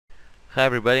Hi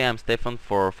everybody, I'm Stefan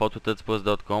for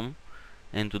phototutspost.com,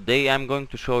 and today I'm going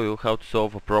to show you how to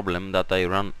solve a problem that I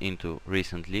ran into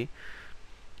recently.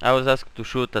 I was asked to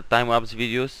shoot a time-lapse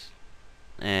videos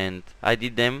and I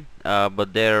did them,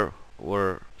 but there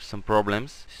were some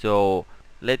problems. So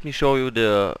let me show you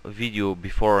the video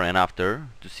before and after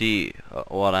to see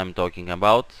what I'm talking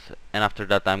about, and after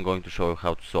that I'm going to show you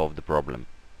how to solve the problem.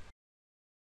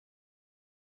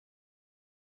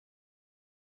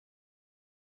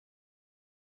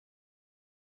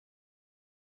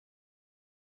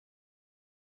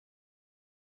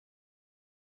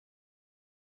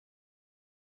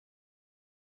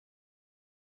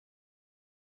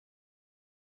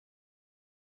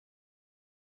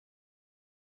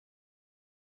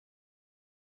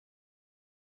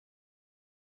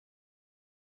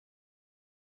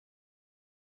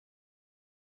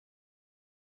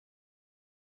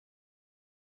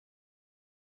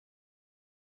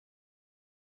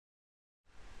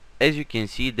 As you can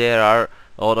see, there are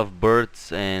a lot of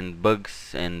birds and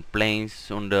bugs and planes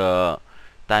on the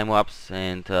time lapse,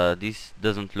 and this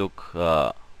doesn't look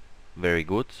very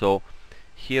good. So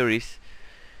here is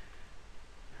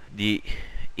the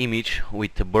image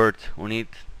with a bird on it,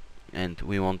 and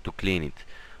we want to clean it.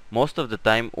 Most of the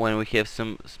time when we have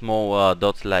some small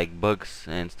dots like bugs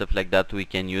and stuff like that, we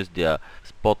can use the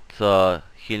spot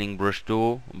healing brush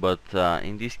tool, but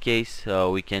in this case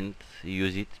we can't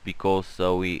use it because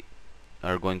we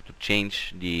are going to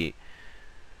change the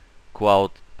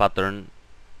cloud pattern,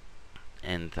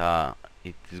 and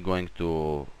it is going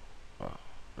to uh,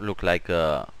 look like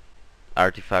a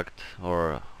artifact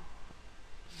or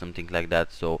something like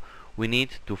that. So we need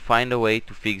to find a way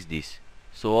to fix this.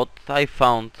 So what I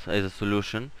found as a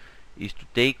solution is to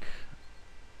take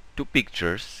two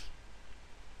pictures,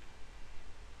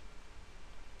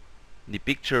 the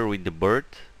picture with the bird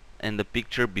and the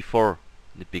picture before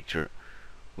the picture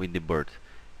with the bird,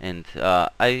 and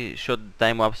I shot the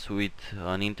time lapse with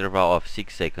an interval of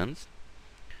 6 seconds,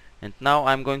 and now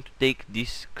I'm going to take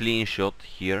this clean shot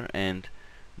here and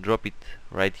drop it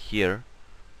right here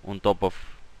on top of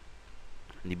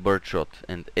the bird shot.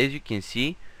 And as you can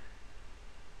see,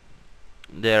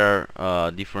 there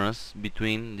are difference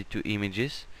between the two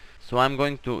images. So I'm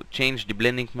going to change the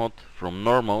blending mode from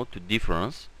normal to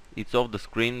difference. It's off the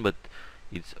screen, but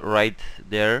it's right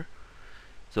there.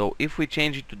 So if we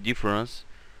change it to difference,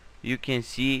 you can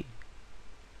see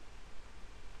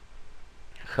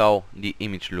how the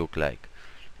image look like.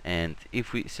 And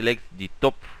if we select the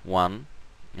top one,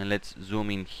 and let's zoom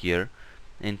in here,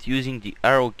 and using the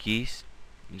arrow keys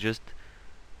just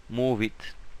move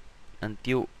it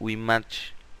until we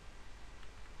match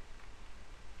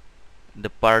the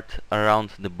part around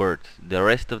the bird. The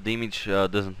rest of the image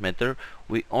doesn't matter.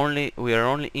 We are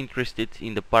only interested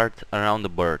in the part around the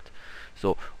bird.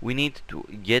 So we need to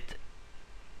get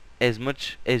as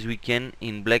much as we can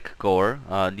in black color.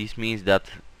 This means that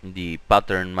the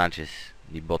pattern matches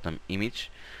the bottom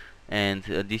image, and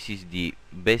this is the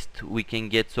best we can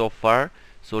get so far.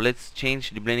 So let's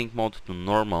change the blending mode to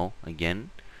normal again.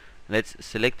 Let's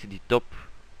select the top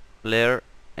layer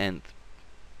and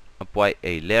apply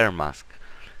a layer mask.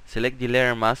 Select the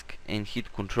layer mask and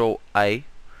hit Ctrl I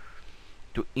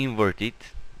to invert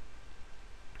it,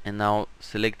 and now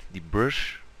select the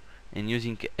brush, and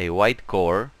using a white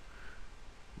color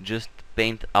just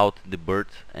paint out the bird,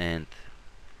 and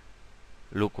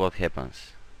look what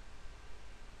happens.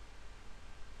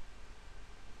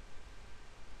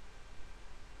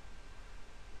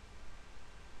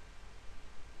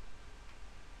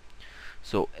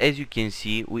 So as you can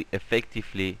see, we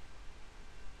effectively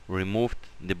removed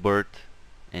the bird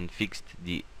and fixed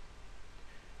the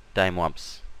time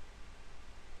lapse.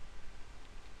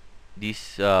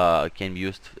 This can be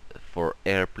used for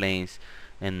airplanes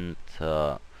and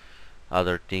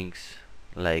other things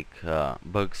like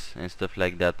bugs and stuff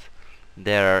like that.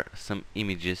 There are some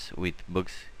images with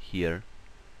bugs here.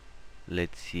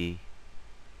 Let's see.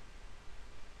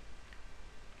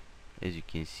 As you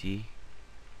can see,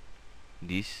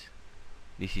 this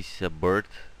is a bird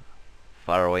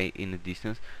far away in the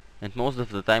distance, and most of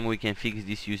the time we can fix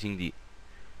this using the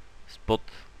spot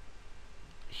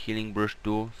healing brush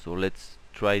tool. So let's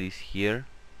try this here.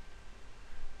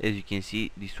 As you can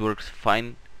see, this works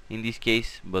fine in this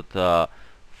case, but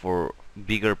for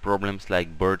bigger problems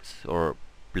like birds or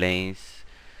planes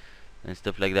and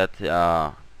stuff like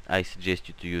that, I suggest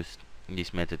you to use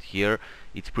this method here.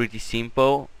 It's pretty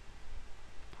simple.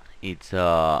 It's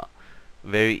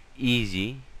very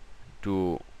easy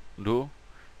to do.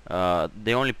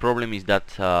 The only problem is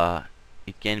that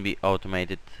it can be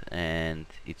automated, and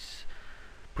it's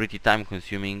pretty time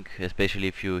consuming, especially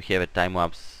if you have a time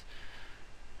lapse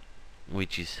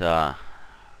which is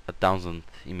 1,000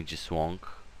 images long.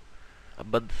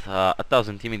 But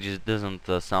 1,000 images doesn't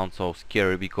sound so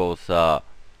scary because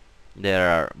there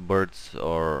are birds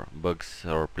or bugs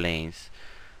or planes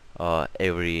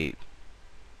every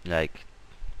like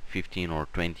 15 or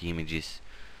 20 images.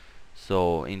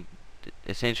 So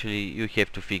essentially you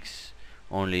have to fix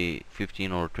only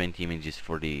 15 or 20 images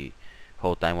for the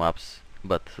whole time lapse.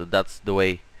 But that's the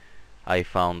way I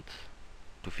found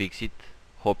to fix it.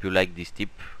 Hope you like this tip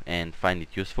and find it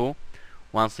useful.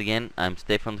 Once again, I'm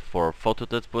Stefan for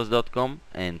phototouchplus.com,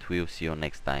 and we'll see you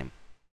next time.